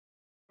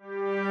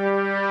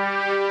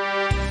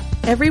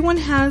Everyone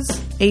has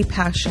a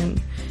passion.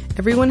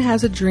 Everyone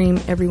has a dream.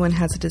 Everyone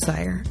has a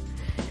desire.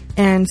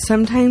 And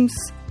sometimes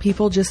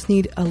people just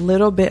need a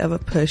little bit of a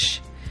push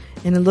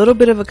and a little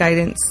bit of a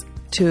guidance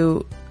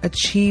to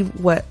achieve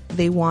what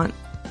they want.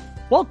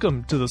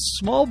 Welcome to the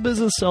Small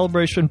Business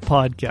Celebration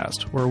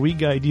Podcast, where we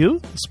guide you,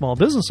 the small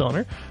business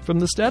owner, from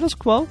the status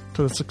quo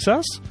to the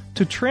success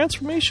to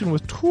transformation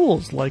with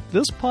tools like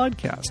this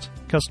podcast,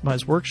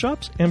 customized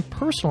workshops, and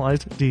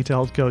personalized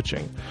detailed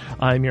coaching.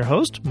 I'm your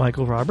host,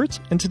 Michael Roberts,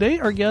 and today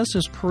our guest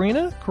is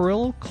Karina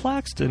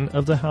Carrillo-Claxton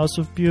of the House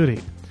of Beauty.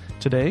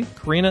 Today,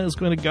 Karina is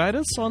going to guide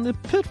us on the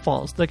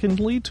pitfalls that can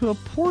lead to a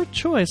poor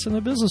choice in a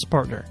business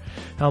partner,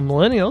 how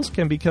millennials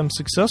can become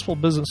successful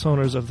business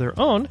owners of their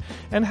own,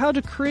 and how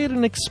to create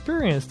an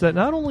experience that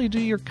not only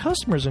do your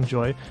customers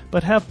enjoy,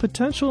 but have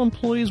potential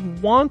employees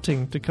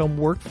wanting to come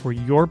work for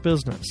your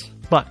business.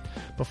 But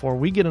before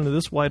we get into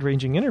this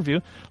wide-ranging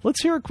interview,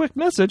 let's hear a quick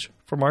message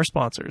from our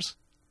sponsors.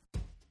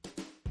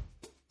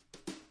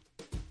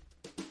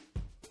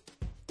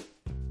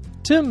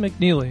 Tim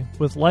McNeely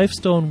with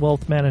Lifestone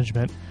Wealth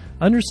Management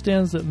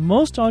understands that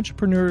most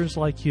entrepreneurs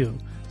like you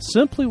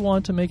simply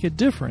want to make a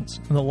difference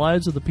in the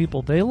lives of the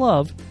people they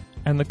love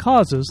and the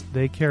causes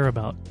they care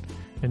about.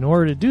 In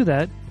order to do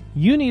that,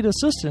 you need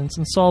assistance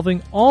in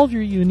solving all of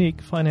your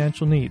unique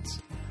financial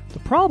needs. The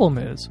problem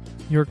is,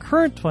 your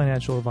current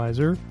financial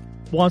advisor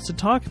wants to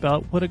talk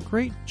about what a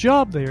great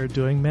job they are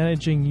doing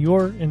managing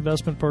your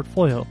investment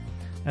portfolio,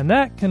 and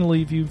that can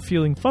leave you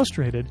feeling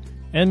frustrated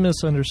and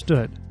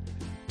misunderstood.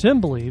 Tim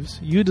believes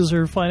you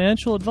deserve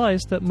financial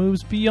advice that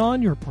moves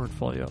beyond your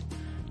portfolio.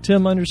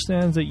 Tim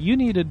understands that you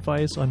need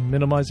advice on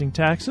minimizing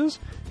taxes,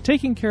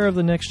 taking care of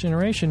the next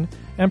generation,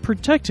 and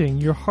protecting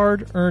your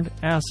hard-earned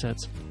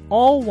assets,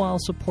 all while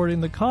supporting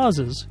the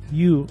causes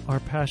you are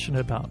passionate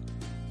about.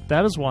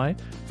 That is why,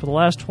 for the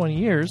last 20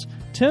 years,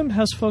 Tim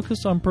has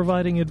focused on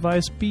providing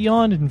advice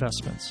beyond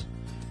investments.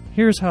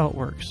 Here's how it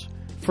works.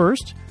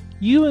 First,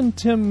 you and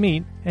Tim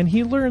meet, and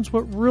he learns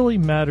what really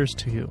matters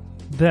to you.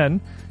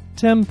 Then,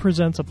 Tim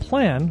presents a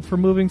plan for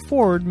moving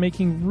forward,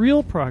 making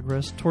real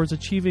progress towards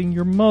achieving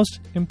your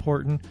most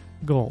important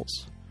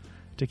goals.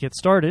 To get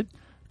started,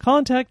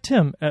 contact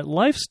Tim at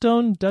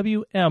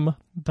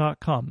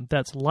lifestonewm.com.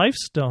 That's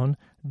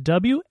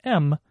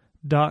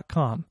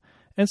lifestonewm.com.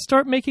 And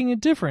start making a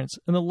difference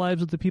in the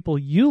lives of the people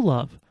you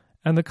love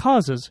and the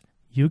causes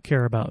you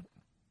care about.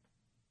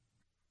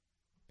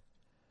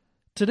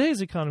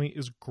 Today's economy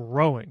is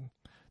growing.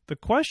 The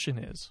question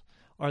is,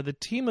 are the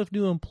team of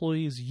new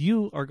employees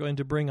you are going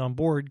to bring on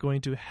board going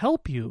to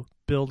help you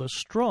build a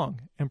strong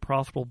and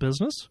profitable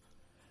business?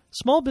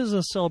 Small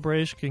Business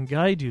Celebration can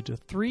guide you to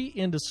 3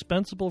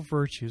 indispensable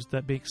virtues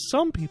that make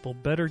some people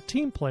better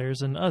team players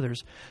than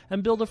others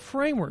and build a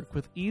framework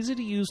with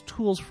easy-to-use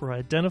tools for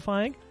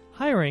identifying,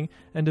 hiring,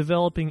 and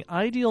developing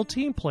ideal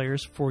team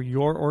players for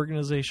your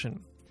organization.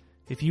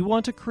 If you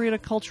want to create a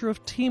culture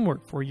of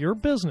teamwork for your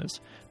business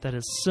that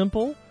is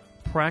simple,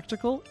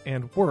 practical,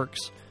 and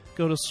works,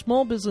 go to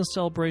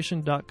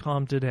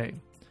smallbusinesscelebration.com today.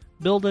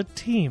 Build a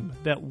team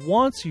that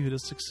wants you to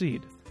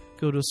succeed.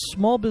 Go to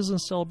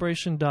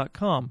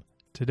smallbusinesscelebration.com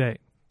today.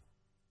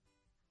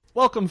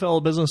 Welcome,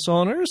 fellow business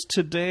owners.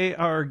 Today,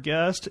 our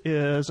guest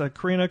is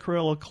Karina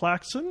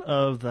Carrillo-Claxton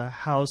of the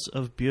House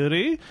of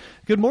Beauty.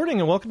 Good morning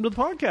and welcome to the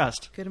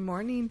podcast. Good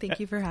morning. Thank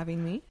you for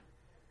having me.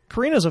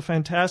 Karina is a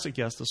fantastic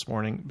guest this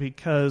morning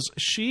because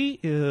she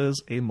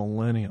is a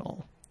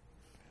millennial.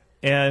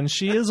 And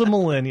she is a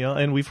millennial,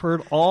 and we've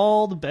heard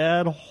all the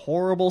bad,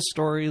 horrible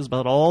stories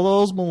about all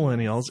those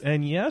millennials.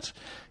 And yet,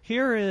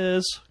 here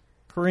is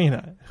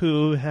Karina,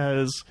 who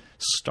has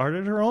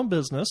started her own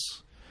business,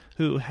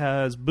 who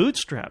has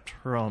bootstrapped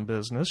her own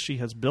business. She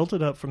has built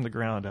it up from the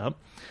ground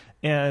up.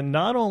 And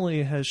not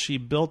only has she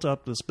built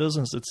up this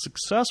business that's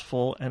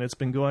successful, and it's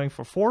been going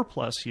for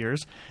 4+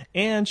 years,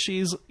 and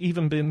she's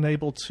even been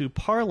able to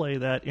parlay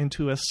that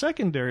into a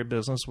secondary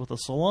business with a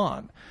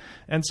salon.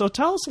 And so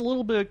tell us a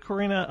little bit,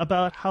 Karina,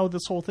 about how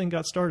this whole thing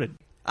got started.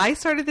 I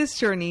started this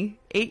journey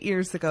 8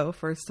 years ago,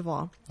 first of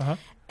all.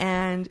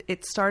 And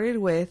it started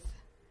with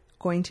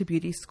going to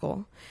beauty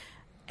school.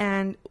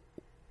 And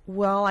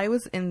while I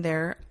was in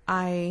there,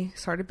 I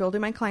started building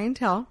my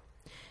clientele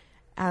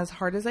as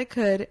hard as I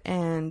could,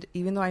 and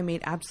even though I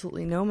made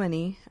absolutely no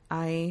money,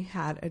 I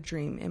had a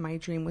dream, and my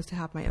dream was to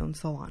have my own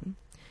salon.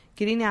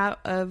 Getting out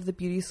of the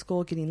beauty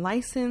school, getting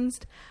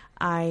licensed,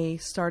 I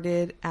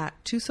started at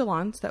 2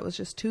 salons. That was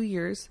just 2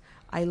 years.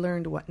 I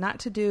learned what not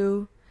to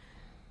do,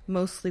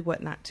 mostly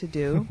what not to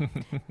do,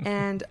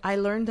 and I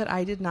learned that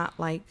I did not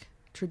like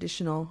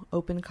traditional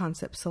open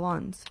concept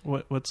salons.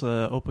 What's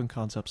an open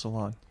concept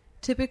salon?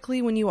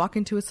 Typically, when you walk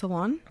into a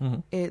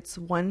salon, it's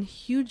one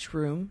huge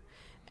room,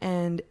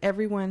 and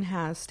everyone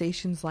has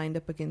stations lined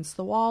up against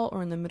the wall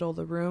or in the middle of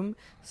the room,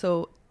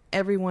 so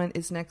everyone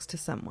is next to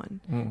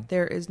someone.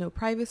 There is no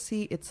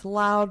privacy. It's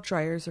loud.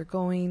 Dryers are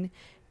going,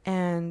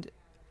 and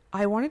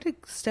I wanted to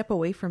step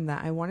away from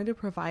that. I wanted to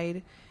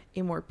provide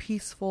a more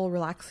peaceful,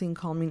 relaxing,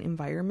 calming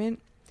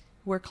environment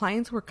where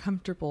clients were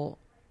comfortable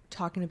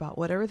talking about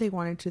whatever they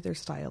wanted to their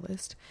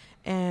stylist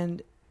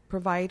and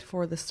provide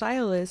for the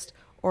stylist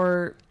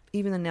or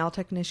even the nail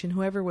technician,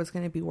 whoever was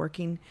going to be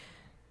working,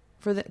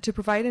 to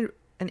provide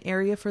an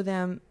area for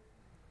them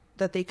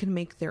that they could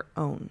make their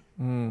own.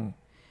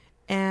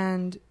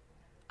 And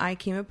I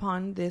came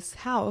upon this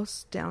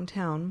house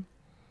downtown,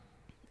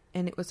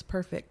 and it was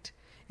perfect.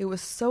 It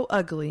was so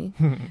ugly.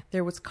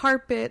 There was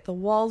carpet. The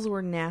walls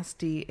were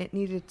nasty. It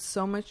needed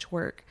so much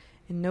work,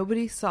 and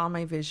nobody saw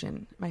my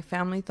vision. My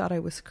family thought I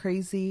was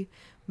crazy.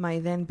 My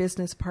then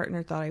business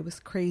partner thought I was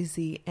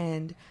crazy,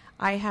 and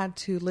I had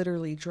to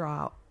literally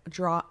draw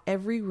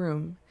every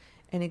room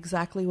and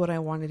exactly what I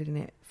wanted in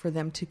it for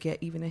them to get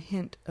even a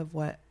hint of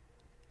what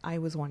I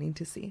was wanting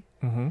to see.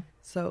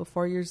 So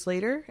 4 years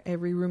later,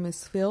 every room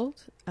is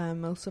filled.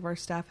 Most of our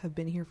staff have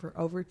been here for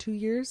over 2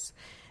 years.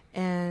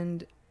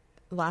 And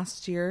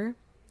last year,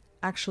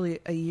 actually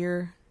a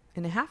year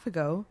and a half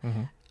ago,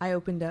 I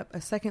opened up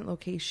a second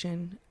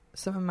location.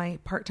 Some of my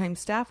part-time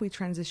staff, we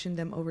transitioned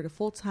them over to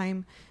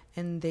full-time,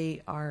 and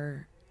they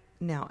are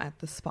now at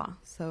the spa.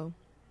 So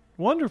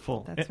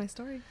wonderful. That's my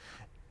story.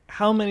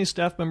 How many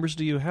staff members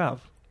do you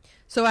have?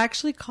 So I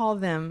actually call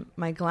them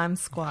my glam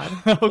squad.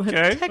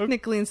 Okay.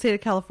 Technically, in the state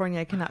of California,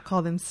 I cannot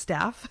call them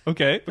staff.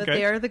 Okay. But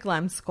they are the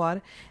glam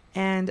squad.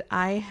 And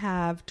I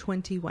have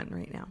 21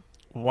 right now.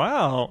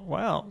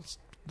 Wow.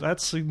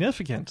 That's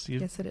significant.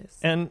 Yes, it is.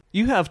 And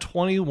you have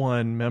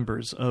 21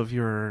 members of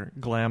your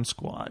glam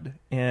squad,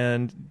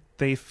 and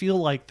they feel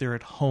like they're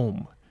at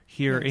home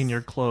here in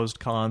your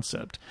closed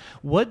concept.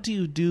 What do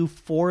you do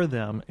for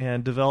them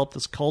and develop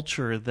this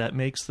culture that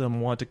makes them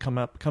want to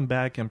come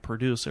back and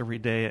produce every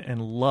day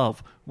and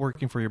love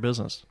working for your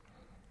business?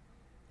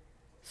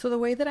 So the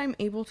way that I'm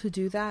able to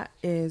do that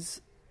is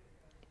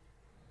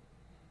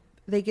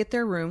they get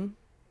their room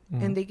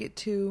and they get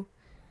to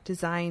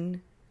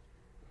design,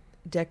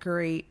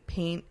 decorate,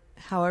 paint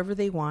however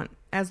they want,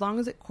 as long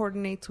as it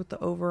coordinates with the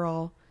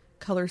overall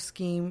color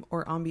scheme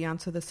or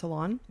ambiance of the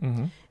salon.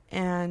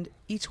 And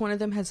each one of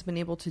them has been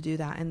able to do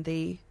that, and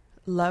they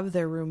love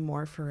their room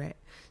more for it.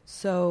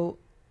 So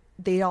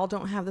they all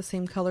don't have the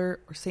same color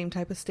or same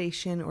type of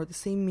station or the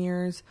same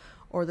mirrors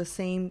or the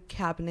same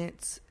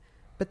cabinets,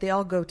 but they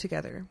all go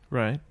together.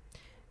 Right.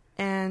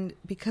 And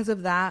because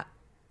of that,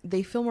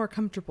 they feel more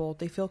comfortable.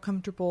 They feel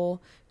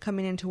comfortable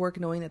coming into work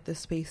knowing that this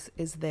space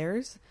is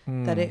theirs,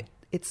 that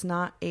it's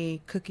not a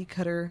cookie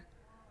cutter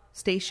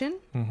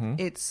station.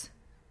 It's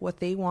what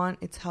they want.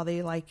 It's how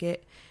they like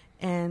it.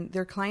 And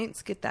their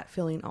clients get that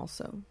feeling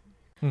also.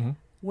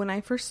 When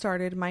I first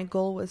started, my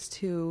goal was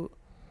to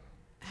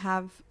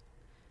have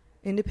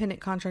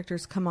independent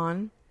contractors come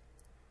on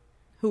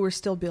who were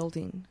still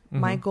building.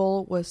 My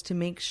goal was to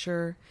make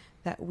sure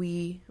that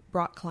we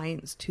brought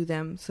clients to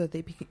them so that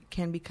they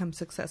can become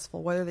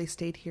successful, whether they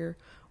stayed here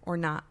or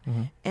not.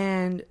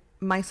 And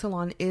my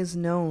salon is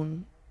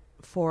known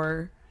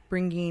for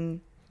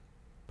bringing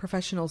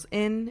professionals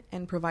in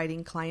and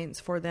providing clients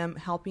for them,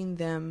 helping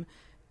them,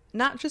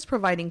 not just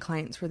providing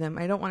clients for them,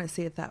 I don't want to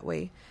say it that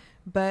way,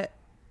 but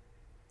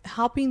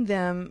helping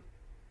them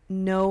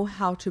know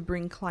how to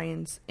bring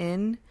clients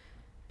in,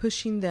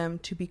 pushing them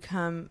to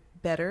become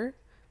better,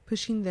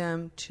 pushing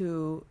them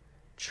to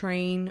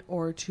train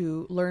or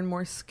to learn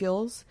more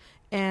skills.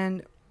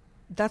 And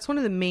that's one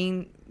of the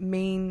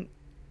main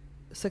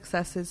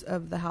successes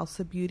of the House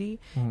of Beauty.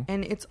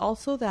 And it's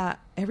also that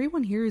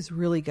everyone here is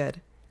really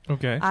good.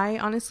 Okay. I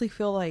honestly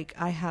feel like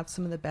I have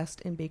some of the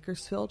best in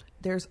Bakersfield.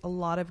 There's a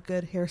lot of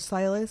good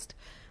hairstylists,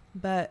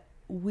 but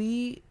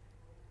we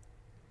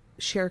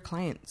share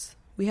clients.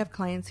 We have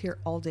clients here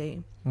all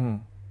day.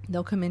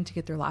 They'll come in to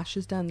get their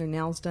lashes done, their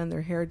nails done,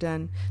 their hair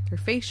done, their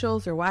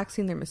facials, their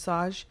waxing, their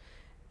massage.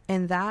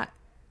 And that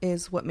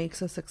is what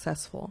makes us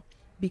successful,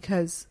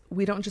 because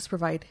we don't just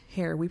provide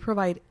hair. We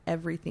provide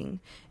everything.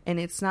 And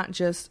it's not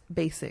just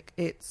basic.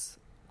 It's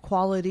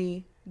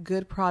quality,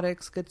 good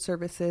products, good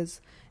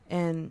services.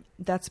 And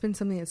that's been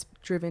something that's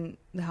driven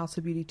the House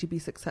of Beauty to be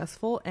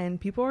successful. And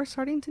people are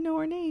starting to know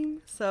our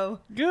name. So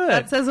good.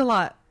 That says a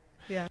lot.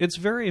 Yeah. It's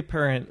very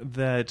apparent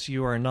that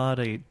you are not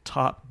a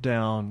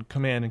top-down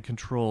command and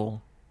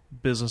control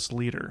business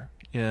leader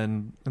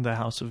in the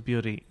House of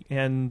Beauty.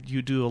 And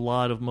you do a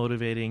lot of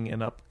motivating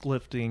and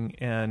uplifting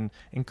and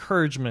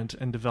encouragement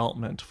and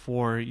development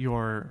for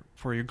your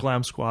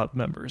Glam Squad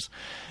members.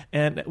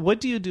 And what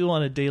do you do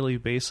on a daily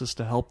basis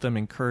to help them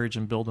encourage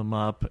and build them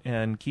up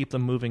and keep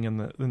them moving in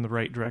the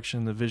right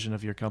direction, the vision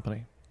of your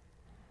company?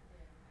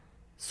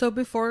 So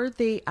before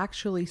they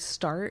actually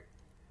start,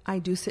 I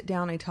do sit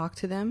down, I talk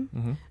to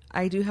them.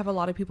 I do have a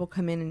lot of people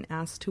come in and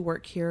ask to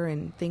work here,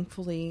 and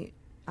thankfully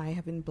I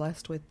have been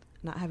blessed with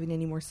not having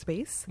any more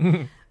space.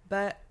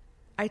 But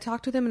I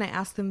talk to them and I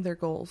ask them their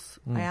goals.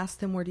 I ask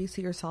them, where do you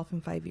see yourself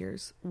in 5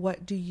 years?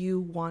 What do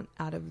you want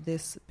out of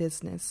this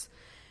business?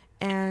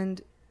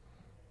 And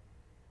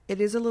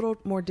it is a little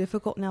more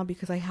difficult now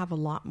because I have a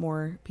lot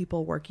more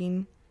people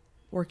working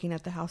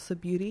at the House of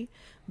Beauty.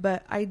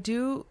 But I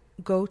do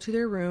go to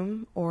their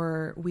room,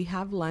 or we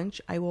have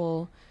lunch. I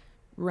will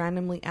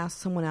randomly ask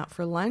someone out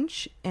for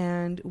lunch,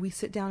 and we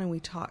sit down and we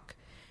talk.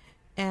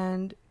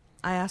 And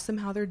I ask them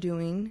how they're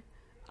doing.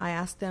 I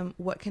ask them,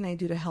 what can I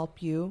do to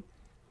help you?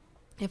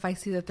 If I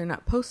see that they're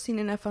not posting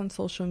enough on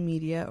social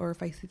media, or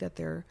if I see that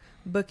their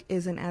book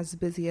isn't as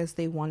busy as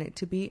they want it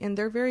to be, and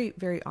they're very,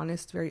 very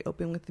honest, very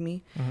open with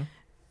me,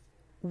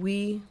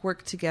 we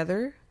work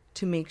together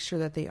to make sure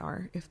that they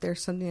are. If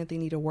there's something that they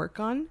need to work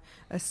on,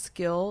 a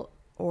skill,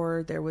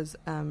 or there was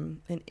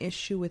an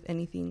issue with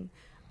anything,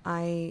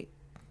 I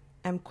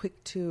am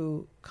quick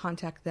to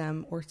contact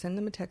them or send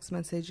them a text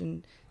message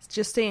and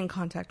just stay in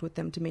contact with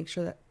them to make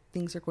sure that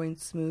things are going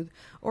smooth.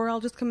 Or I'll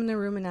just come in their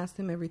room and ask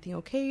them, everything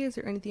okay? Is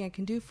there anything I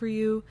can do for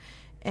you?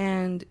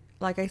 And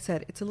like I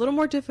said, it's a little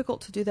more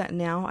difficult to do that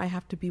now. I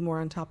have to be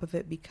more on top of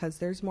it because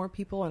there's more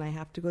people and I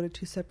have to go to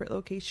 2 separate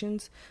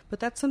locations.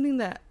 But that's something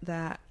that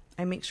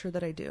I make sure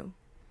that I do.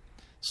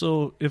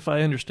 So if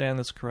I understand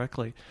this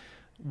correctly,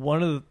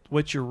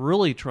 what you're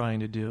really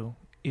trying to do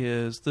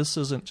is, this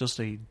isn't just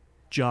a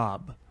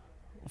job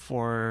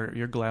for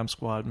your Glam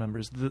Squad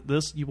members.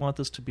 You want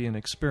this to be an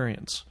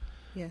experience.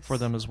 Yes. For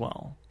them as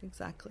well.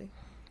 Exactly.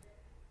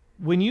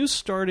 When you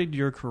started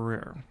your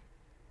career,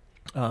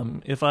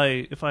 if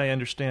I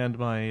understand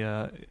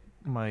my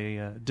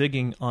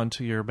digging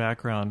onto your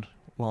background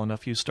well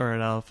enough, you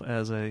started off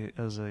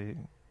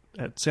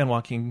at San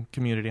Joaquin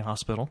Community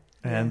Hospital,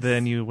 and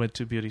then you went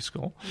to beauty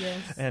school.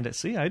 Yes. And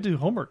see, I do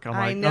homework on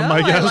my I know, on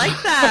my guests. I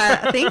like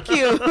that. Thank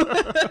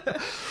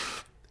you.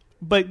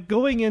 But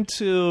going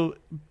into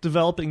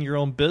developing your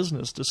own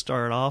business to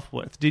start off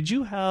with, did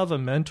you have a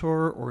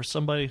mentor or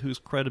somebody whose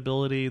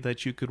credibility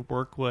that you could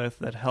work with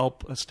that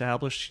helped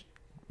establish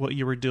what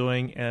you were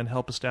doing and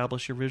help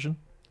establish your vision?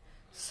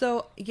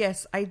 So,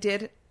 yes, I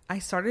did. I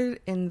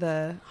started in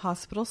the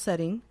hospital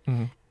setting,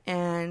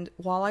 and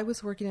while I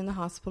was working in the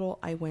hospital,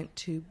 I went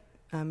to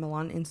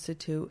Milan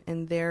Institute,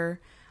 and there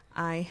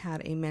I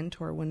had a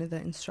mentor, one of the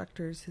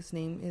instructors. His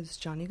name is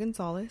Johnny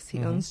Gonzalez. He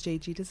owns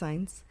JG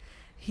Designs.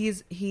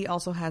 He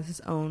also has his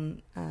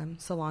own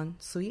salon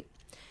suite,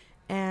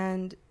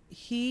 and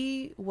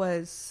he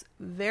was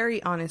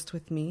very honest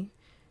with me.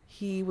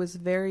 He was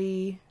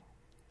very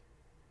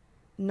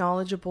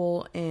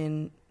knowledgeable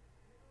in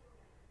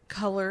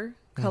color.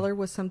 Color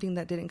was something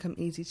that didn't come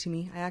easy to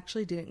me. I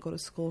actually didn't go to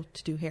school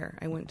to do hair.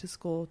 I went to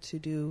school to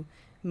do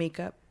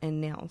makeup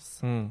and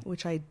nails,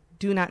 which I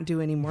do not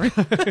do anymore.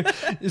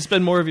 You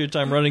spend more of your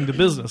time running the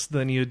business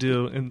than you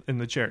do in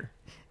the chair.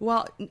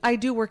 Well, I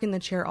do work in the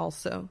chair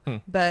also,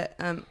 but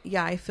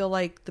yeah, I feel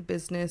like the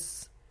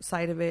business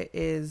side of it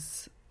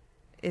is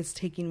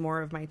taking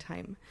more of my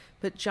time.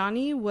 But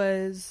Johnny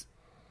was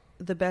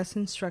the best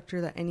instructor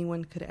that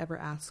anyone could ever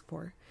ask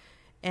for.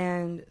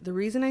 And the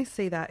reason I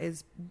say that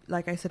is,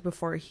 like I said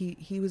before,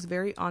 he was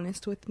very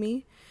honest with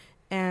me,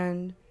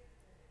 and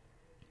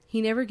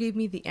he never gave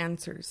me the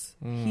answers.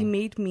 He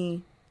made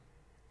me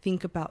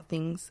think about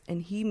things,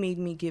 and he made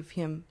me give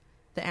him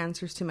the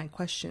answers to my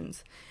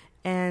questions.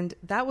 And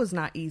that was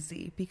not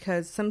easy,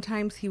 because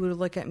sometimes he would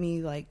look at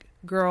me like,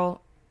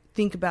 girl,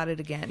 think about it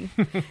again.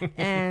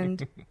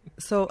 And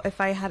so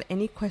if I had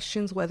any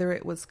questions, whether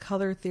it was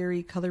color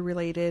theory, color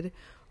related,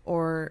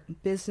 or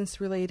business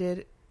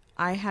related,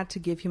 I had to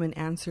give him an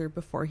answer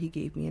before he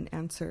gave me an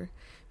answer,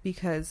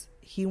 because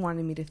he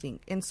wanted me to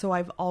think. And so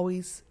I've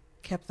always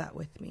kept that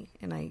with me,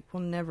 and I will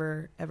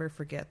never, ever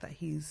forget that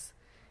he's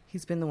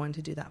been the one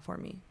to do that for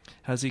me.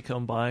 Has he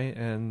come by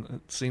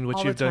and seen what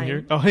All you've the done time.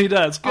 here? Oh, he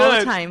does. Good. All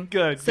the time.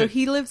 Good. So good.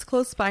 he lives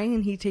close by,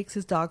 and he takes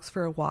his dogs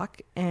for a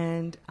walk,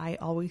 and I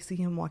always see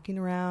him walking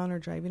around or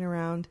driving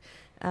around.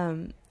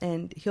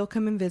 And he'll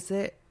come and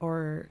visit,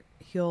 or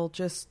he'll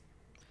just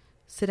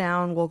sit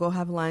down. We'll go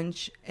have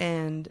lunch,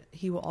 and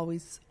he will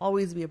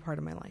always be a part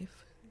of my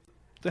life.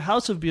 The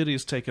House of Beauty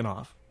has taken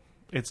off.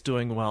 It's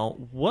doing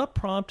well. What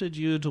prompted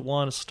you to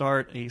want to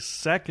start a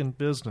second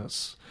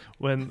business,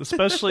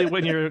 especially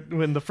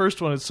when the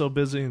first one is so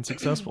busy and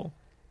successful?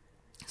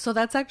 So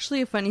that's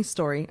actually a funny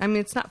story. I mean,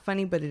 it's not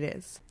funny, but it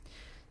is.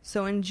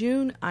 So in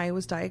June, I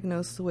was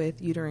diagnosed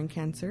with uterine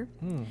cancer,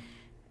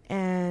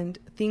 and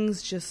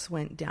things just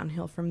went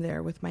downhill from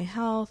there with my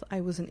health.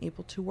 I wasn't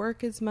able to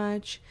work as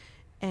much,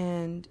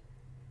 and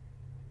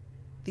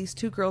these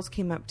 2 girls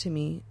came up to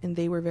me, and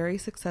they were very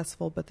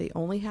successful, but they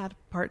only had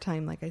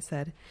part-time, like I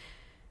said.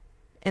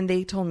 And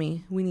they told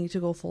me, we need to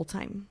go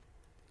full-time.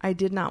 I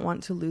did not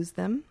want to lose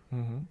them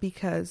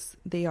because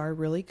they are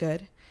really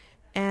good.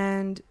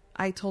 And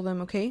I told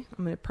them, okay,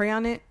 I'm going to pray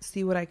on it,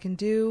 see what I can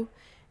do.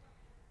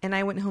 And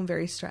I went home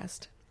very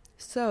stressed.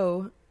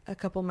 So a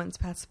couple months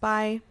passed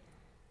by,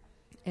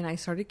 and I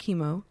started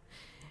chemo.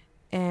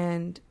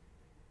 And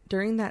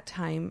during that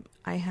time,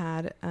 I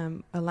had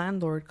a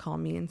landlord call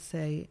me and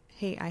say,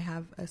 hey, I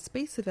have a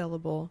space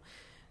available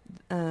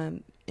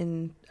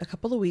in a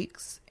couple of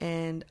weeks,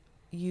 and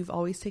you've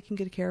always taken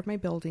good care of my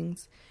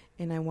buildings,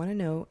 and I want to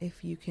know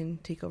if you can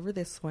take over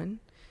this one.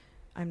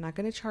 I'm not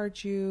going to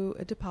charge you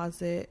a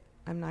deposit.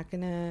 I'm not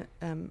going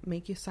to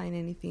make you sign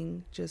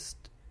anything. Just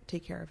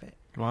take care of it.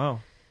 Wow.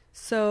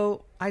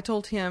 So I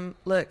told him,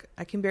 look,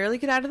 I can barely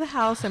get out of the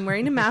house. I'm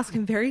wearing a mask.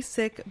 I'm very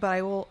sick, but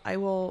I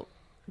will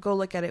go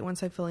look at it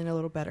once I'm feeling a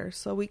little better.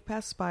 So a week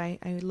passed by.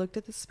 I looked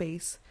at the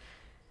space,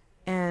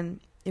 and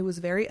It was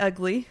very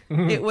ugly.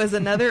 It was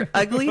another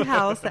ugly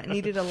house that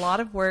needed a lot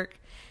of work.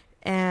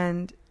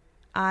 And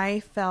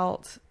I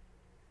felt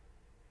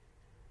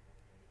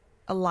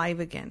alive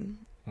again.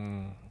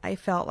 I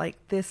felt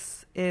like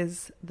this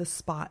is the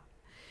spot.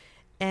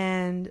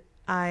 And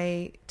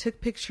I took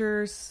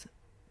pictures,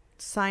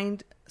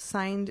 signed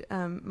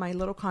my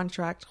little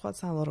contract. Well,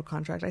 it's not a little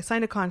contract. I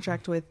signed a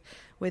contract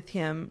with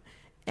him,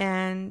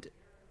 and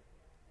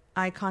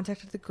I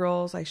contacted the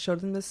girls. I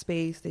showed them the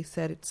space. They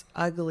said it's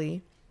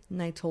ugly,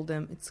 and I told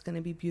them it's going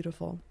to be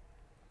beautiful.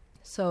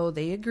 So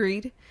they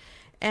agreed,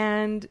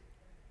 and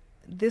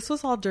this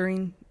was all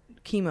during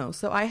chemo.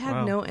 So I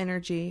had no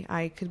energy.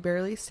 I could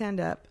barely stand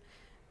up.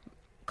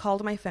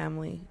 Called my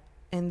family,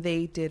 and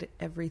they did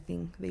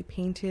everything. They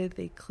painted,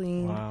 they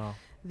cleaned,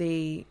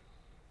 they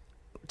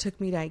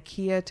took me to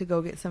IKEA to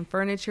go get some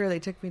furniture. They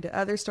took me to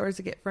other stores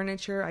to get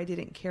furniture. I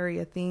didn't carry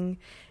a thing.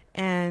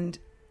 And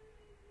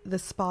the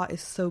spa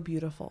is so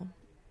beautiful.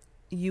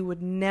 You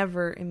would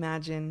never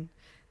imagine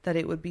that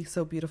it would be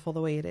so beautiful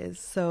the way it is.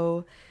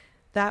 So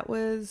that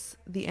was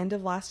the end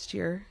of last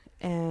year,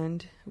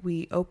 and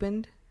we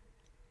opened,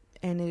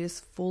 and it is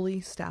fully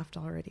staffed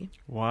already.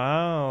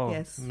 Wow.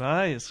 Yes.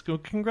 Nice. Well,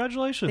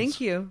 congratulations. Thank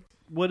you.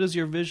 What is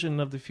your vision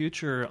of the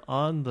future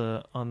on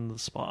the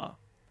spa?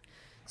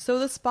 So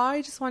the spa,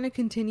 I just want to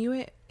continue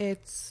it.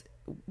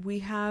 We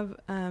have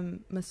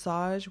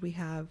massage, we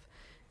have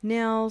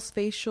nails,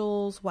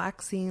 facials,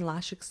 waxing,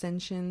 lash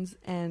extensions,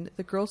 and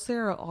the girls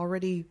there are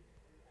already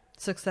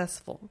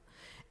successful.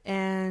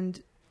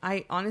 And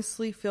I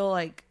honestly feel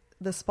like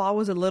the spa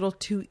was a little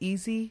too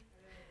easy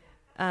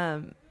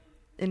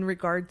in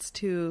regards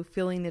to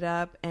filling it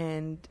up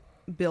and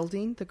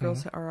building. The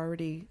girls are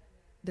already,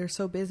 they're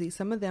so busy.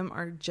 Some of them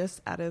are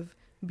just out of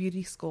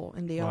beauty school,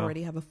 and they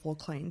already have a full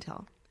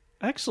clientele.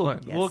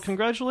 Excellent. Yes. Well,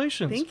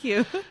 congratulations. Thank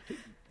you.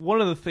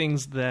 One of the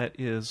things that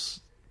is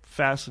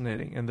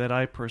fascinating and that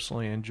I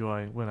personally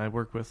enjoy when I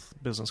work with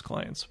business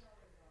clients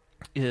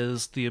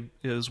is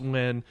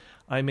when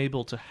I'm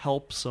able to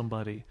help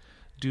somebody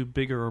do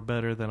bigger or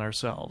better than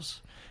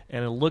ourselves.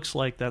 And it looks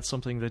like that's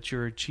something that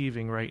you're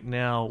achieving right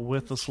now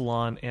with the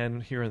salon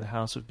and here in the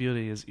House of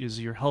Beauty is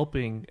you're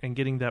helping and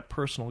getting that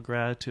personal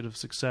gratitude of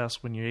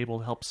success when you're able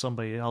to help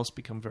somebody else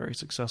become very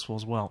successful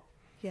as well.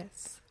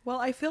 Yes. Well,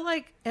 I feel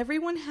like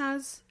everyone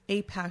has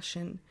a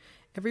passion.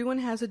 Everyone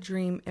has a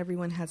dream.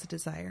 Everyone has a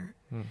desire.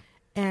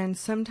 And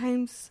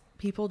sometimes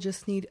people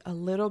just need a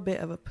little bit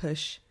of a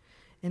push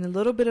and a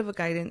little bit of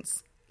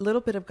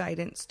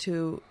guidance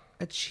to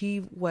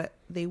achieve what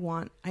they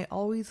want. I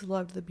always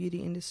loved the beauty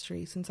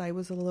industry since I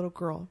was a little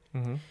girl.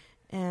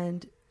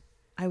 And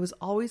I was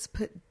always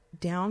put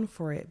down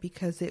for it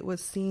because it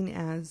was seen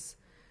as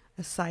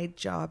a side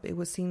job. It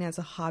was seen as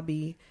a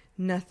hobby,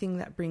 nothing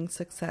that brings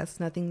success,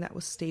 nothing that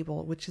was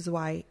stable, which is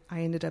why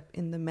I ended up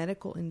in the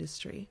medical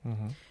industry.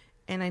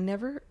 And I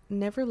never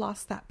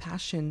lost that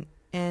passion.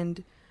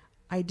 And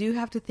I do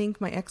have to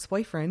thank my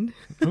ex-boyfriend.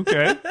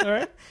 Okay. All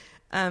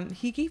right.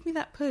 He gave me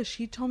that push.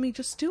 He told me,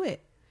 just do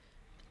it.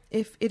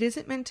 If it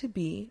isn't meant to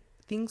be,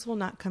 things will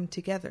not come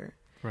together.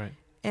 Right.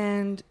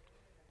 And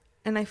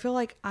I feel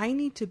like I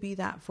need to be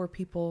that for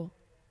people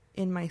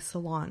in my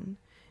salon.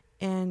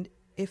 And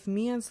if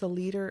me as the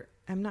leader,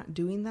 I'm not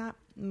doing that,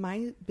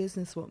 my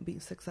business won't be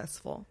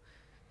successful.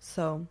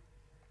 So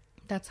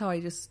that's how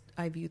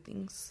I view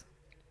things.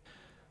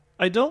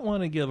 I don't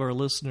want to give our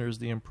listeners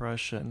the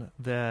impression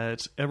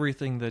that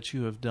everything that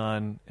you have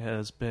done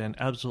has been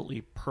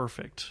absolutely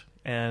perfect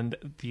and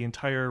the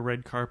entire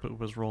red carpet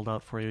was rolled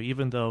out for you,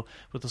 even though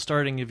with the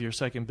starting of your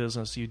second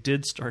business, you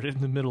did start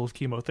in the middle of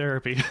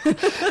chemotherapy.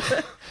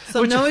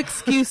 So no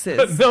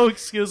excuses. No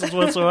excuses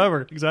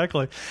whatsoever.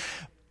 Exactly.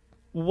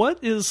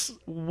 What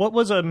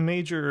was a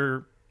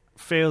major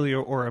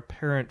failure or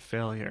apparent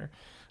failure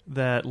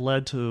that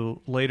led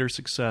to later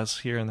success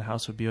here in the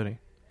House of Beauty?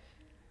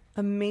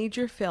 A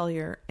major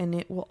failure, and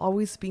it will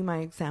always be my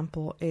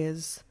example,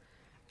 is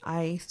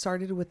I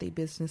started with a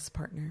business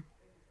partner.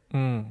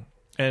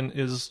 And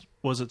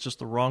was it just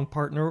the wrong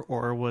partner,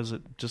 or was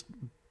it just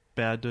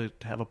bad to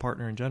have a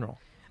partner in general?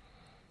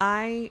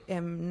 I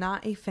am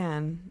not a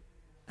fan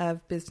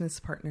of business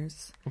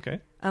partners. Okay.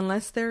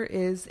 Unless there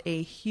is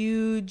a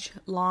huge,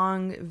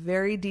 long,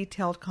 very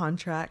detailed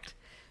contract.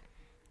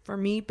 For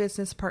me,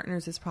 business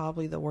partners is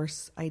probably the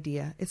worst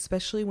idea,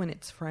 especially when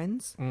it's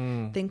friends.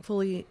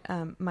 Thankfully,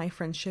 my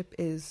friendship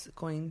is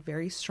going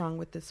very strong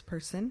with this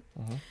person.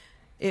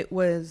 It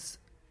was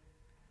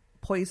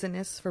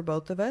poisonous for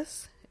both of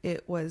us.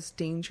 It was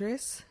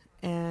dangerous,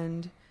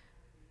 and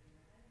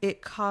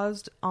it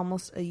caused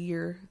almost a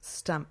year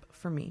stump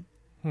for me.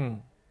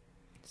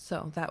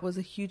 So that was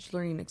a huge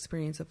learning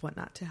experience of what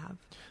not to have.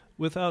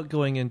 Without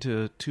going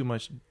into too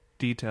much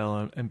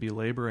detail and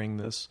belaboring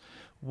this,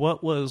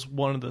 what was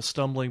one of the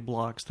stumbling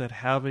blocks that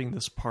having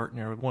this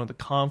partner, one of the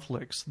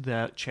conflicts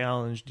that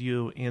challenged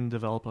you in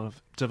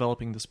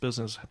developing this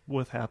business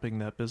with having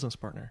that business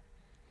partner?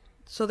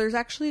 So there's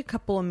actually a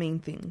couple of main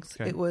things.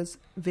 Okay. It was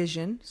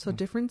vision, so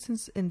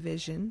differences in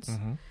visions,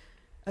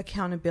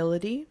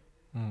 accountability,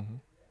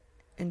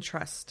 and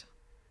trust.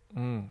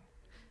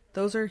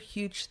 Those are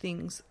huge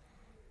things.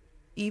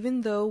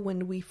 Even though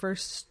when we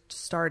first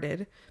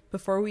started,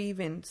 before we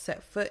even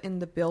set foot in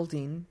the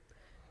building,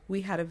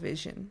 we had a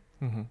vision.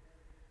 Mm-hmm.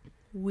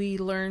 We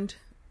learned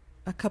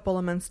a couple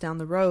of months down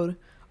the road,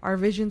 our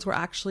visions were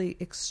actually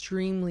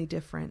extremely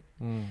different.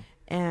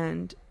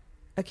 And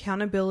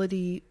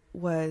accountability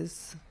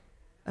was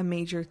a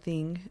major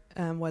thing,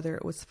 whether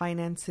it was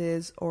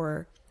finances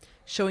or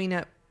showing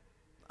up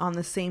on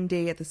the same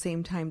day at the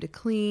same time to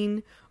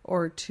clean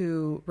or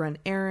to run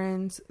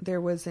errands.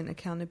 There was an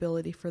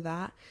accountability for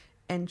that.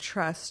 And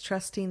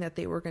trusting that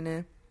they were going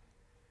to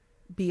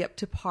be up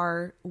to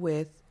par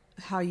with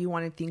how you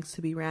wanted things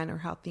to be ran or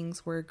how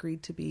things were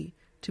agreed to be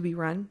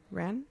run.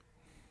 Run.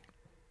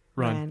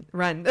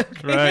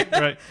 Okay. Right.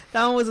 That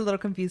one was a little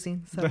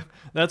confusing. So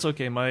that's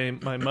okay. My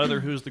mother,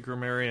 who's the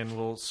grammarian,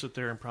 will sit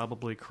there and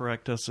probably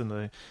correct us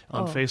on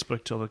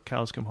Facebook till the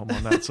cows come home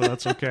on that. So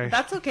that's okay.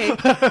 That's okay.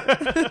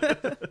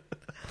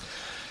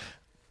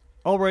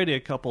 Already a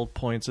couple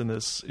points in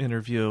this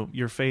interview,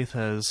 your faith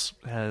has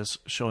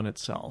shown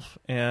itself.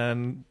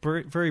 And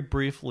very, very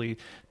briefly,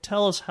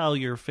 tell us how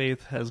your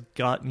faith has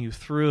gotten you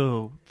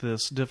through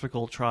this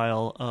difficult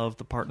trial of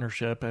the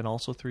partnership and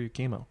also through your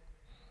chemo.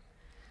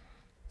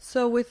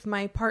 So with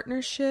my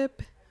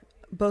partnership,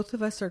 both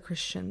of us are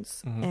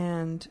Christians. Mm-hmm.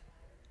 And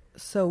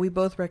so we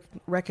both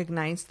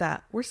recognize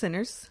that we're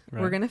sinners.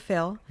 Right. We're going to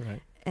fail.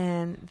 Right.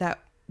 And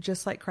that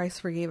just like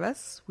Christ forgave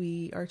us,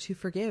 we are to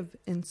forgive.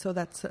 And so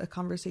that's a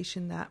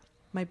conversation that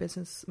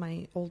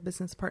my old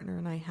business partner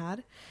and I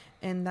had.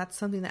 And that's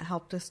something that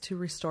helped us to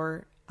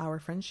restore our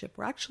friendship.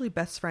 We're actually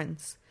best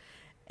friends.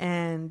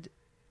 And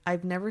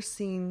I've never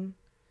seen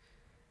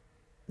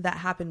that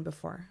happen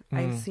before.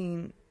 I've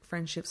seen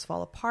friendships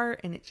fall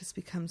apart and it just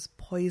becomes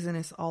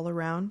poisonous all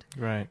around.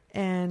 Right.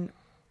 And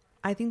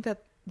I think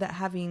that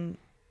having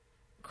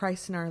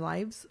Christ in our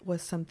lives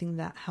was something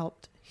that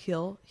helped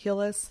heal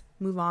us,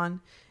 move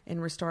on,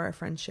 and restore our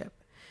friendship.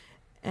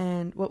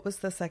 And what was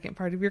the second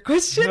part of your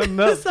question?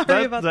 No,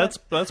 Sorry about that.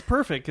 That's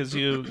perfect because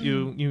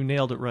you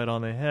nailed it right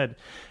on the head.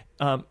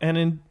 And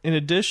in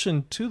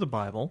addition to the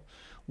Bible,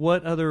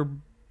 what other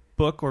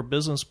book or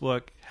business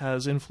book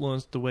has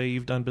influenced the way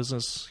you've done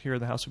business here at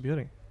the House of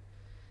Beauty?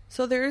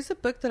 So there is a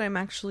book that I'm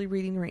actually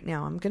reading right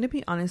now. I'm going to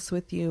be honest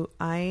with you.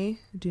 I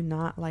do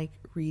not like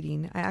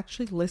reading. I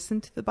actually listen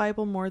to the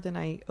Bible more than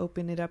I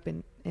open it up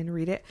and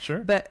read it. Sure.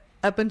 But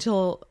up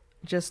until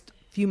just a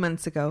few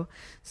months ago.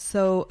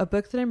 So a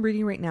book that I'm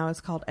reading right now is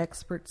called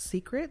Expert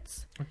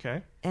Secrets.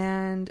 Okay.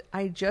 And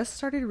I just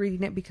started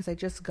reading it because I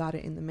just got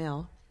it in the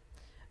mail.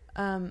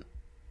 But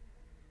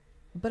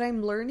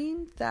I'm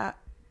learning that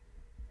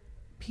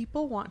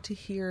people want to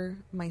hear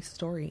my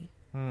story.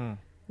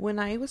 When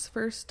I was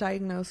first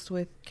diagnosed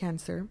with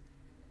cancer,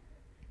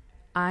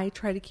 I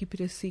tried to keep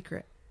it a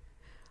secret.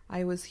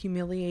 I was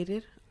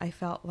humiliated. I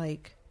felt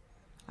like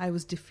I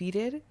was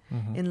defeated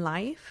in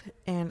life,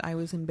 and I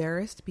was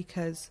embarrassed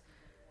because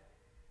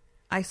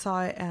I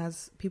saw it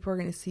as people are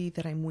going to see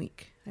that I'm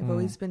weak. I've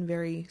always been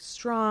very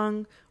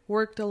strong,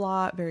 worked a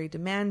lot, very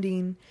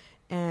demanding,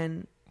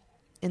 and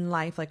in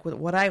life, like with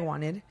what I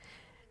wanted.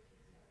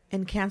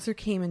 And cancer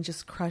came and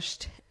just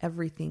crushed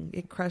everything.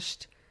 It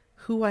crushed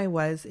who I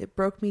was. It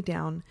broke me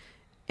down.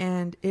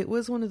 And it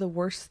was one of the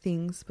worst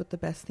things, but the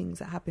best things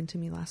that happened to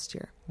me last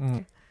year.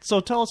 So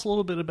tell us a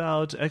little bit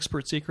about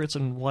Expert Secrets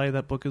and why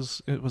that book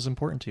was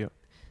important to you.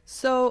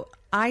 So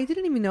I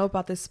didn't even know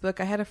about this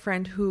book. I had a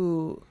friend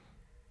who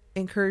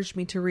encouraged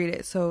me to read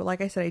it. So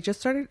like I said, I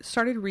just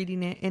started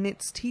reading it, and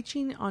it's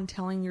teaching on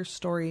telling your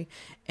story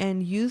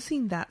and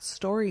using that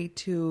story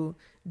to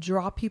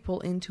draw people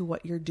into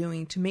what you're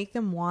doing, to make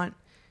them want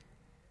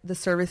the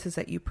services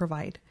that you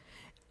provide.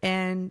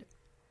 And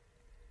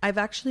I've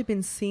actually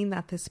been seeing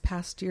that this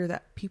past year,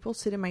 that people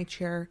sit in my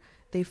chair,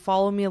 they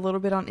follow me a little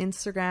bit on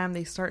Instagram,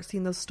 they start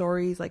seeing those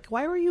stories like,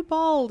 why were you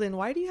bald? And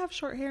why do you have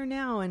short hair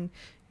now? And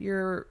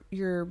your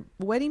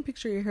wedding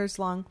picture, your hair's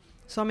long.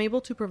 So I'm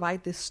able to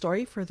provide this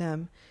story for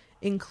them,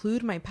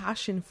 include my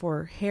passion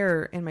for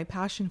hair and my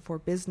passion for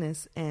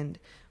business and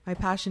my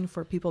passion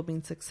for people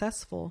being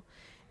successful.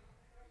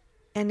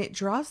 And it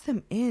draws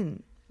them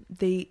in.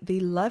 They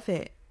love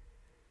it.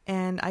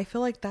 And I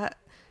feel like that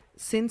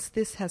since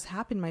this has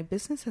happened, my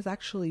business has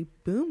actually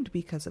boomed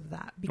because of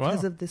that,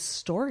 because of this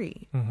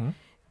story.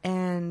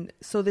 And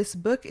so this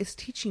book is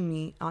teaching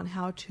me on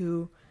how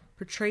to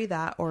portray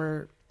that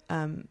or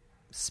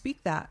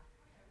speak that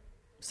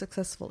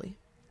successfully.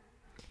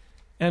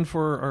 And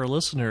for our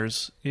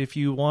listeners, if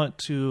you want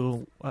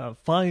to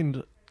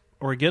find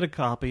or get a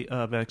copy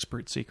of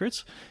Expert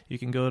Secrets, you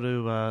can go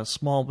to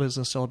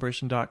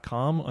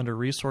smallbusinesscelebration.com under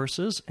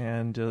resources,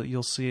 and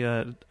you'll see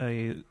a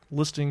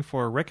listing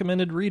for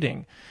recommended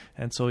reading.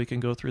 And so you can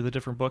go through the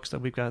different books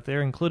that we've got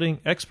there, including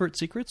Expert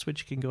Secrets,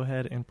 which you can go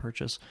ahead and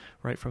purchase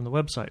right from the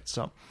website.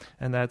 So,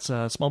 and that's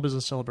Small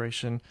Business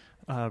Celebration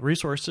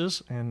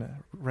resources and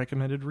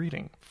recommended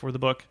reading for the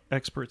book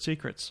Expert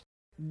Secrets.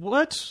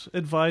 What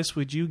advice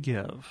would you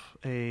give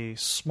a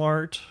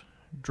smart,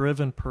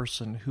 driven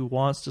person who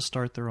wants to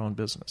start their own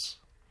business?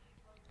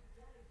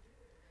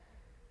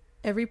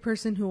 Every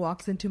person who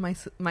walks into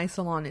my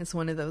salon is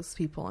one of those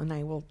people, and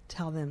I will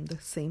tell them the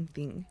same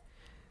thing.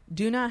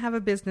 Do not have a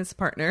business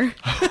partner.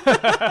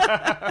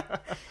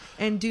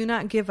 And do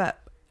not give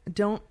up.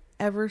 Don't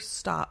ever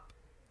stop.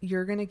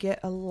 You're going to get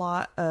a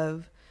lot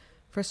of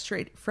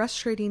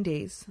frustrating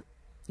days.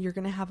 You're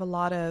going to have a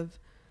lot of,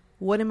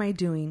 what am I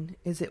doing?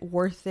 Is it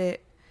worth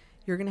it?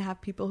 You're going to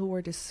have people who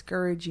are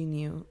discouraging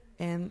you.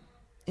 And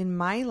in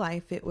my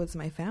life, it was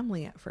my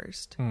family at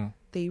first.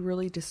 They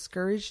really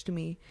discouraged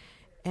me.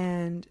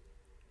 And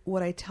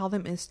what I tell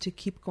them is to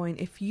keep going.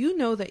 If you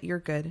know that you're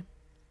good,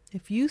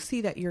 if you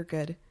see that you're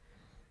good,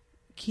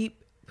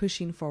 keep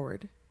pushing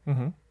forward.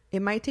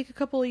 It might take a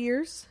couple of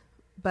years,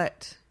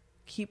 but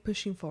keep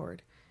pushing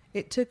forward.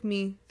 It took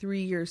me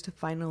 3 years to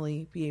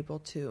finally be able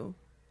to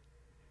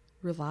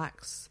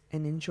relax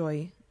and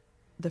enjoy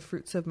the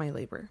fruits of my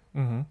labor.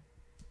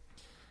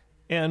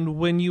 And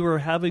when you were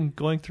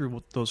going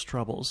through those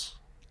troubles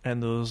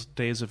and those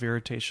days of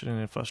irritation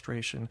and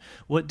frustration,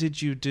 what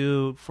did you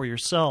do for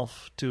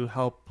yourself to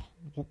help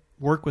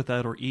work with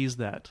that or ease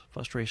that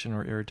frustration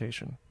or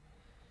irritation?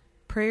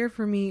 Prayer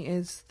for me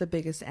is the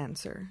biggest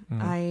answer.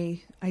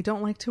 I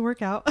don't like to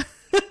work out.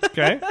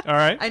 Okay. All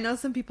right. I know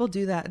some people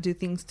do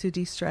things to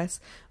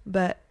de-stress,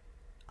 but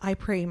I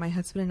pray. My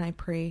husband and I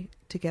pray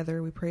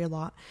together. We pray a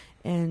lot.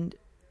 And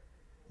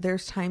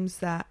there's times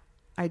that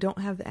I don't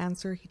have the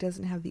answer. He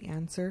doesn't have the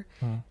answer.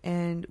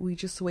 And we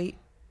just wait.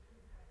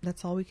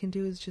 That's all we can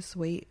do is just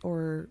wait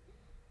or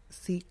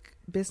seek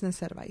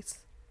business advice.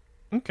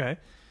 Okay.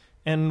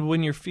 And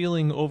when you're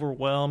feeling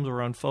overwhelmed or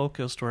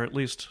unfocused, or at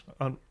least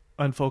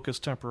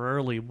unfocused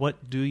temporarily,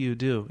 what do you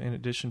do in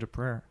addition to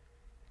prayer?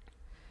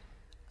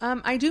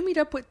 I do meet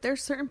up with,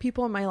 there's certain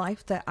people in my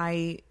life that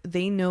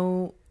they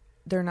know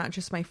they're not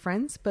just my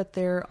friends, but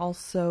they're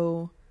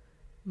also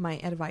my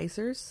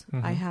advisors.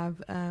 I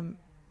have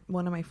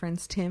one of my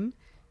friends, Tim.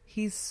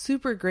 He's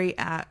super great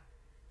at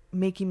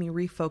making me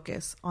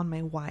refocus on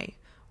my why.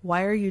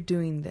 Why are you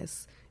doing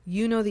this?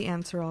 You know the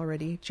answer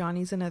already.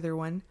 Johnny's another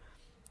one.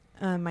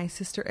 My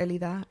sister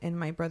Elida and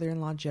my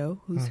brother-in-law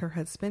Joe, who's her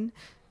husband,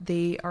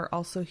 they are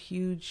also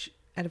huge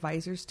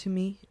advisors to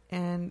me,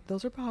 and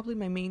those are probably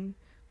my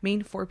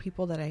main 4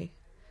 people that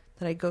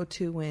I go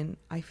to when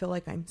I feel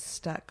like I'm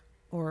stuck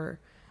or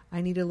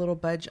I need a little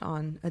budge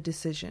on a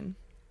decision.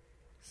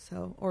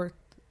 So, or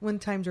when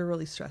times are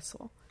really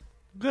stressful.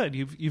 Good.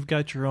 You've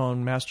got your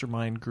own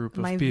mastermind group of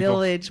my people.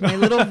 Village, my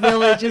little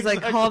village, as I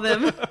call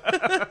them.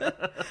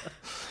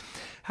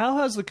 How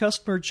has the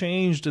customer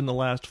changed in the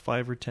last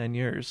 5 or 10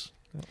 years?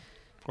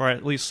 Or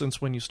at least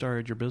since when you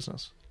started your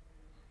business?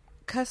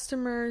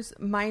 Customers,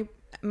 my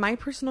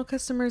personal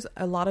customers,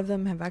 a lot of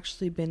them have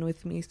actually been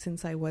with me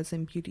since I was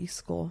in beauty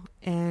school.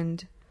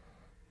 And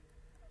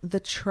the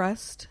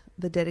trust,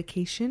 the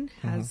dedication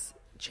has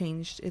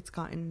changed. It's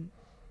gotten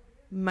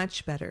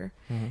much better.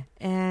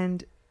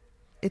 And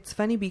it's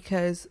funny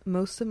because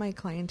most of my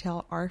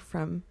clientele are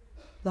from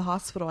the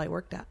hospital I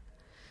worked at.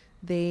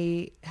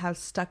 They have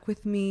stuck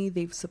with me.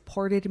 They've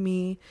supported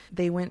me.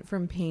 They went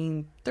from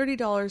paying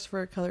 $30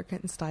 for a color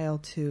cut and style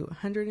to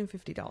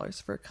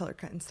 $150 for a color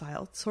cut and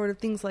style, sort of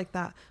things like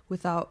that,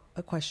 without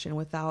a question,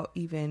 without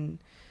even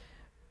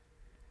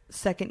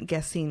second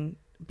guessing,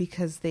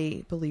 because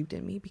they believed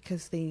in me,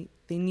 because they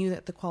knew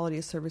that the quality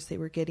of service they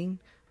were getting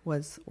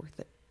was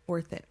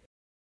worth it.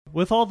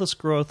 With all this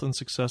growth and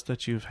success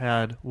that you've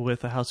had with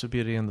the House of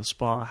Beauty and the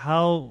spa,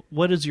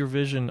 what is your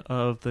vision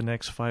of the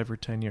next 5 or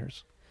 10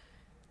 years?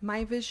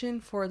 My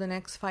vision for the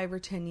next 5 or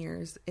 10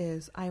 years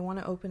is I want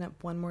to open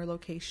up one more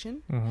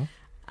location.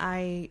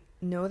 I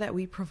know that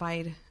we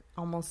provide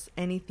almost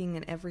anything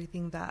and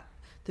everything that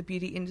the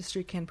beauty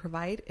industry can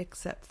provide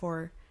except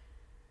for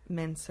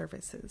men's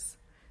services.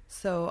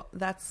 So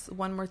that's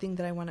one more thing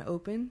that I want to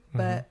open.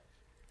 But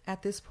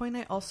at this point,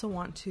 I also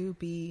want to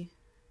be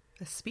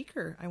a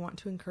speaker. I want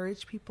to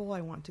encourage people.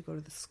 I want to go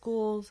to the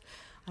schools.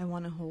 I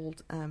want to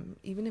hold,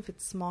 even if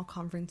it's small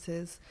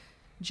conferences,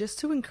 just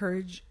to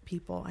encourage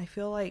people. I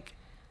feel like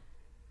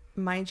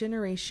my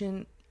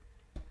generation,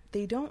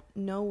 they don't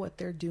know what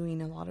they're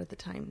doing a lot of the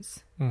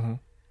times.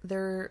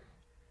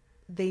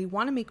 They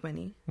want to make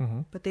money,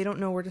 but they don't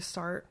know where to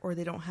start, or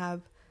they don't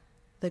have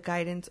the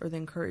guidance or the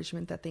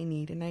encouragement that they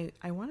need. And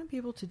I want to be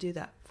able to do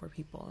that for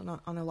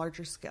people on a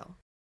larger scale.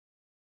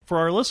 For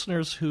our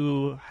listeners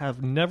who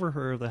have never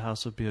heard of the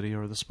House of Beauty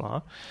or the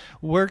spa,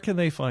 where can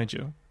they find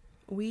you?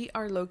 We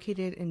are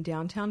located in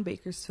downtown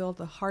Bakersfield,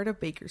 the heart of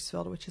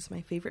Bakersfield, which is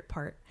my favorite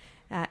part,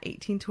 at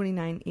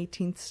 1829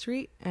 18th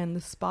Street, and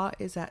the spa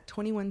is at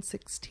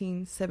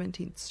 2116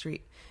 17th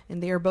Street.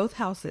 And they are both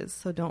houses,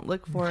 so don't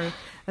look for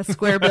a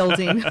square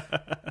building.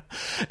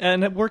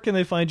 And where can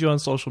they find you on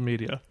social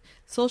media?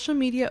 Social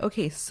media,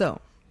 okay, so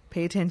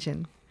pay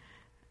attention.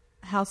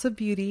 House of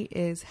Beauty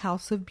is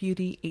House of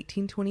Beauty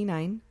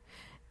 1829,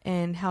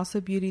 and House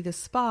of Beauty the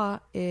spa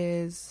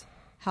is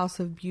House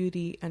of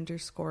Beauty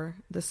 _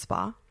 the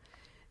spa.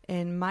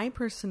 And my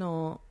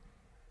personal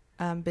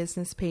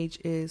business page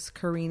is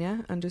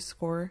Karina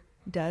 _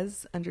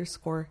 does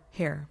 _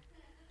 hair.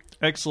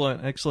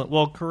 Excellent, excellent.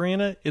 Well,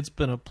 Karina, it's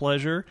been a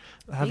pleasure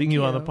having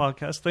you on the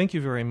podcast. Thank you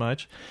very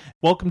much.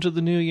 Welcome to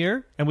the new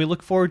year, and we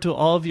look forward to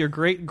all of your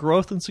great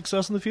growth and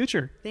success in the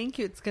future. Thank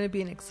you. It's going to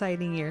be an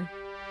exciting year.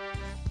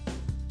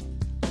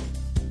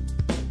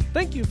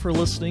 Thank you for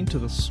listening to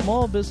the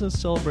Small Business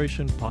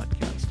Celebration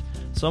podcast.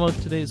 Some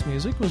of today's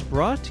music was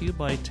brought to you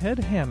by Ted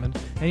Hammond,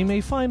 and you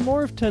may find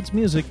more of Ted's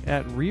music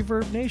at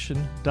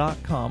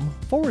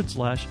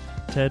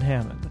ReverbNation.com/Ted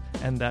Hammond.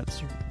 And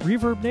that's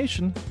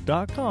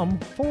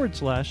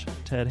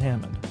ReverbNation.com/Ted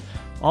Hammond.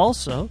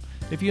 Also,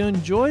 if you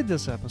enjoyed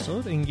this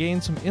episode and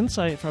gained some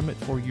insight from it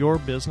for your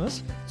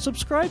business,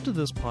 subscribe to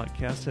this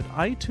podcast at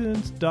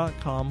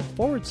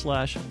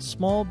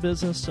iTunes.com/Small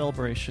Business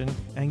Celebration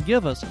and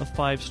give us a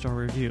 5-star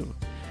review.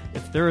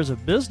 If there is a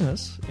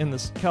business in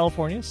the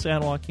California San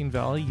Joaquin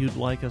Valley you'd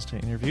like us to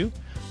interview,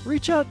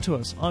 reach out to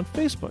us on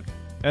Facebook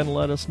and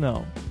let us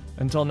know.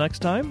 Until next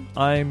time,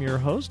 I am your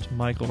host,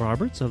 Michael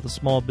Roberts of the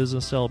Small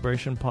Business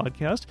Celebration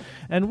podcast,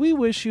 and we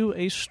wish you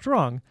a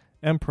strong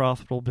and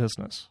profitable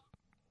business.